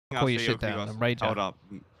Pull your shit down and rage Hold out.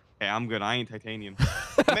 up. Hey, I'm good. I ain't titanium.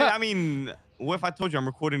 I mean, what if I told you I'm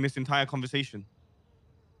recording this entire conversation?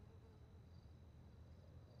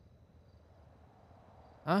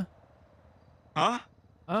 Huh? Huh?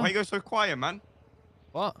 Huh? Why you go so quiet, man?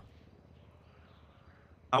 What?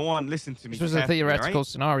 Listen to me This was a carefully, theoretical right?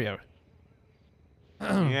 scenario.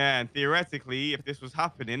 Yeah, and theoretically, if this was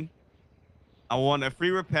happening, I want a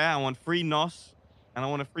free repair, I want free NOS, and I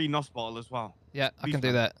want a free NOS bottle as well. Yeah, I can Peace, do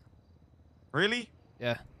man. that. Really?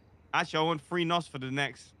 Yeah. Actually, I want free NOS for the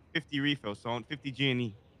next 50 refills, so I want 50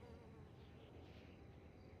 G&E.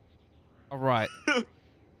 All right.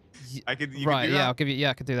 You could do Yeah, that? I'll give you.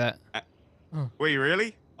 Yeah, I can do that. Wait,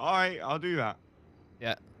 really? All right, I'll do that.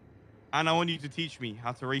 Yeah. And I want you to teach me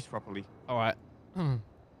how to race properly. All right. All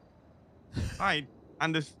right.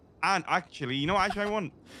 And actually, you know what actually I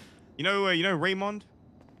want? You know Raymond?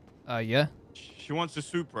 Yeah. She wants a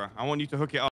Supra. I want you to hook it up.